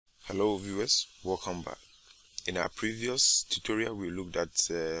Hello viewers, welcome back. In our previous tutorial we looked at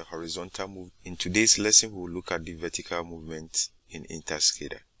horizontal movement. In today's lesson we will look at the vertical movement in InTouch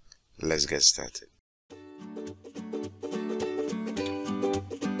SCADA. Let's get started.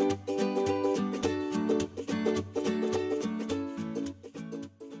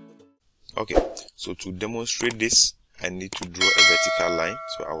 Okay, so to demonstrate this I need to draw a vertical line.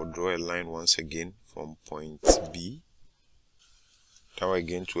 So I will draw a line once again from point B now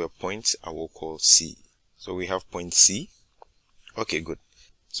again to a point I will call C. So we have point C. Okay, good.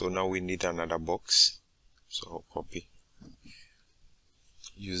 So now we need another box. So I'll copy.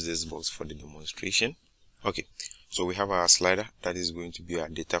 Use this box for the demonstration. Okay, so we have our slider that is going to be our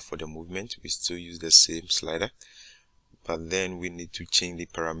data for the movement. We still use the same slider, but then we need to change the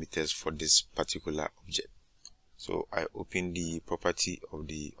parameters for this particular object. So I open the property of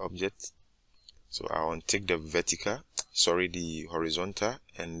the object. So I'll untick the horizontal,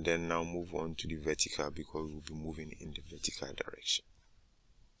 and then now move on to the vertical because we'll be moving in the vertical direction.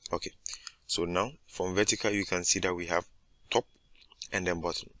 Okay, so now from vertical you can see that we have top and then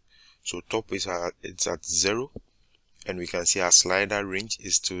bottom. So top is it's at 0, and we can see our slider range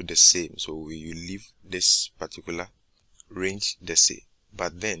is still the same. So we leave this particular range the same,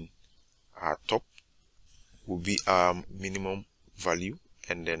 but then our top will be our minimum value,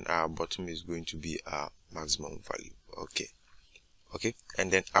 and then our bottom is going to be our maximum value. Okay, and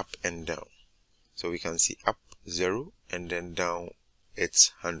then up and down. So we can see up 0 and then down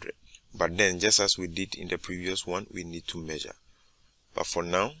it's 100. But then just as we did in the previous one, we need to measure. But for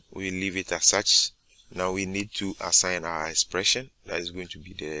now we leave it as such. Now we need to assign our expression that is going to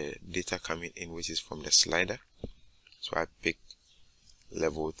be the data coming in, which is from the slider. So I pick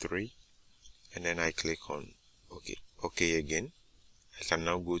level 3 and then I click on OK again. I can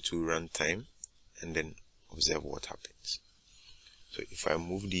now go to runtime and then observe what happens. So if I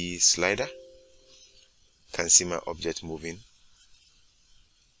move the slider, you can see my object moving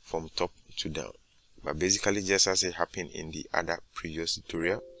from top to down. But basically, just as it happened in the other previous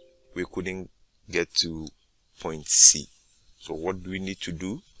tutorial, we couldn't get to point C. So what do we need to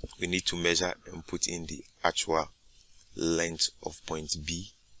do? We need to measure and put in the actual length of point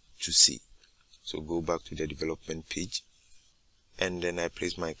B to C. So go back to the development page, and then I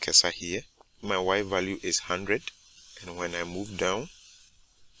place my cursor here. My Y value is 100, and when I move down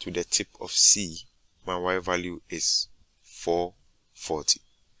to the tip of C, my Y value is 440.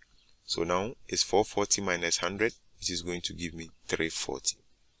 So now it's 440 minus 100, which is going to give me 340.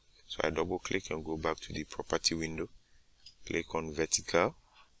 So I double click and go back to the property window, click on vertical,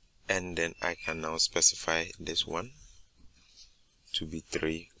 and then I can now specify this one to be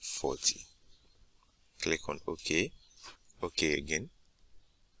 340. Click on OK. OK again.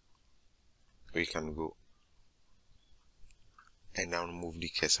 We can go and now move the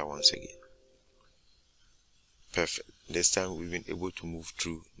cursor once again. Perfect. This time we've been able to move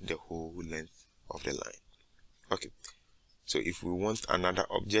through the whole length of the line. Okay, so if we want another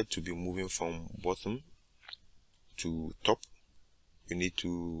object to be moving from bottom to top, we need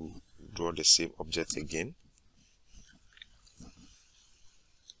to draw the same object again.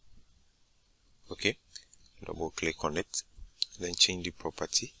 Okay, double click on it, then change the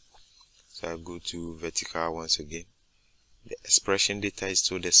property. So I go to vertical once again. The expression data is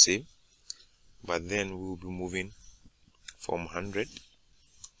still the same, but then we will be moving from 100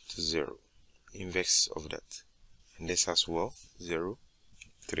 to 0, inverse of that, and this as well, 0,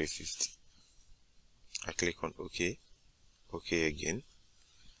 350. I click on OK. OK again.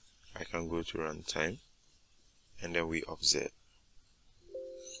 I can go to runtime, and then we observe.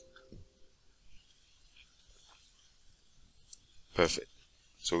 Perfect.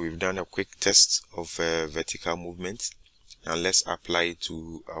 So we've done a quick test of vertical movement. Now let's apply it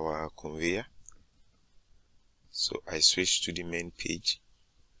to our conveyor. So I switch to the main page.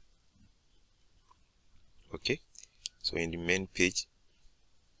 Okay, so in the main page,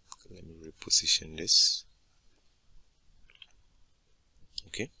 let me reposition this.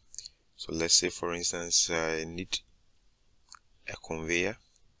 Okay, so let's say for instance I need a conveyor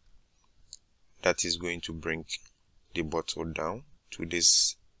that is going to bring the bottle down to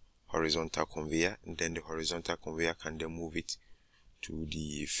this horizontal conveyor, and then the horizontal conveyor can then move it to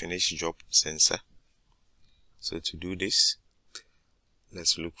the finished job sensor. So to do this,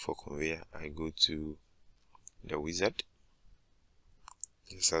 let's look for conveyor. I go to the wizard,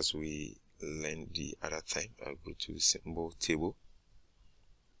 just as we learned the other time. I go to symbol table.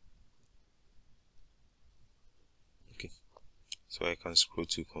 Okay, so I can scroll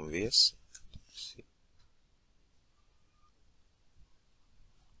to conveyors.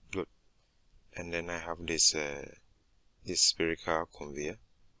 Good, and then I have this this spherical conveyor.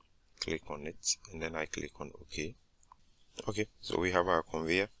 click on it, and then I click on OK. Okay, so we have our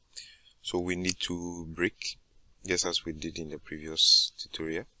conveyor. So we need to break, just as we did in the previous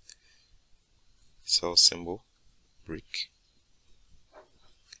tutorial. Cell symbol, break,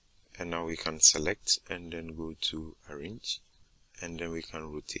 and now we can select and then go to arrange, and then we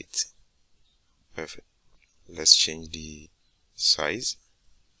can rotate. Perfect. Let's change the size.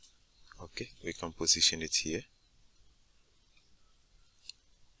 Okay, we can position it here.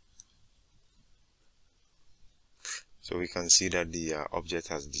 So we can see that the object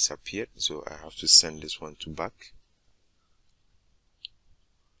has disappeared, so I have to send this one to back.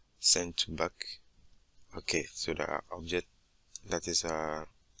 Send to back. Okay, so the object, that is a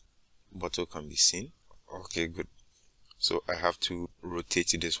bottle, can be seen. Okay, good. So I have to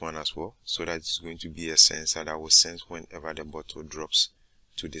rotate this one as well, so that it's going to be a sensor that will sense whenever the bottle drops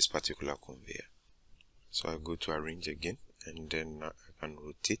to this particular conveyor. So I go to arrange again, and then I can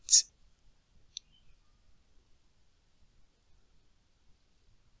rotate.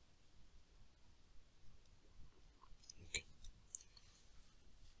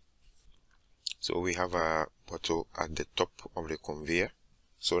 So we have a bottle at the top of the conveyor.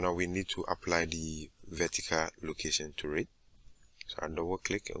 So now we need to apply the vertical location to it. So I double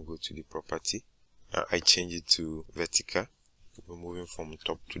click and go to the property. Now I change it to vertical. We're moving from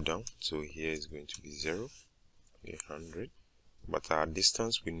top to down. So here is going to be 0, 100. But our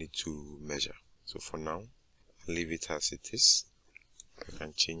distance we need to measure. So for now, I'll leave it as it is. I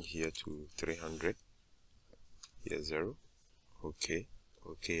can change here to 300. Here 0. Okay.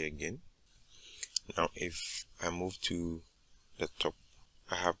 Okay again. Now if I move to the top,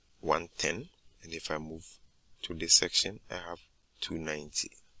 I have 110, and if I move to this section, I have 290.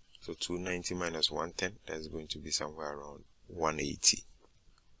 So 290 minus 110, that's going to be somewhere around 180.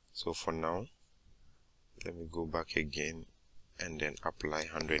 So for now, let me go back again and then apply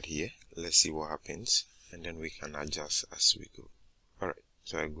 100 here. Let's see what happens, and then we can adjust as we go. Alright,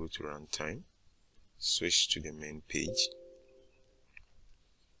 so I go to runtime, switch to the main page,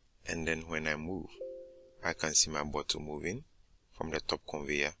 and then when I move, I can see my bottle moving from the top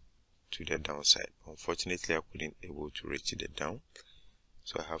conveyor to the downside. Unfortunately, I couldn't able to reach the down,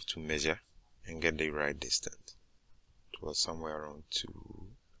 so I have to measure and get the right distance. It was somewhere around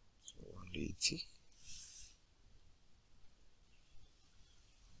 180.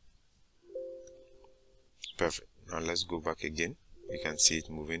 Perfect. Now let's go back again. You can see it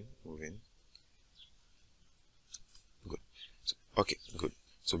moving. Good. So, okay, good.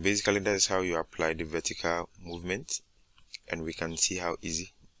 So basically that is how you apply the vertical movement, and we can see how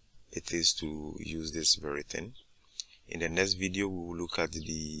easy it is to use this very thing. In the next video, we will look at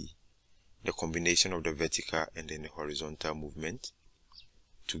the combination of the vertical and then the horizontal movement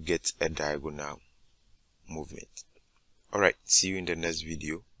to get a diagonal movement. Alright, see you in the next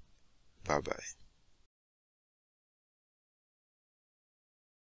video. Bye bye.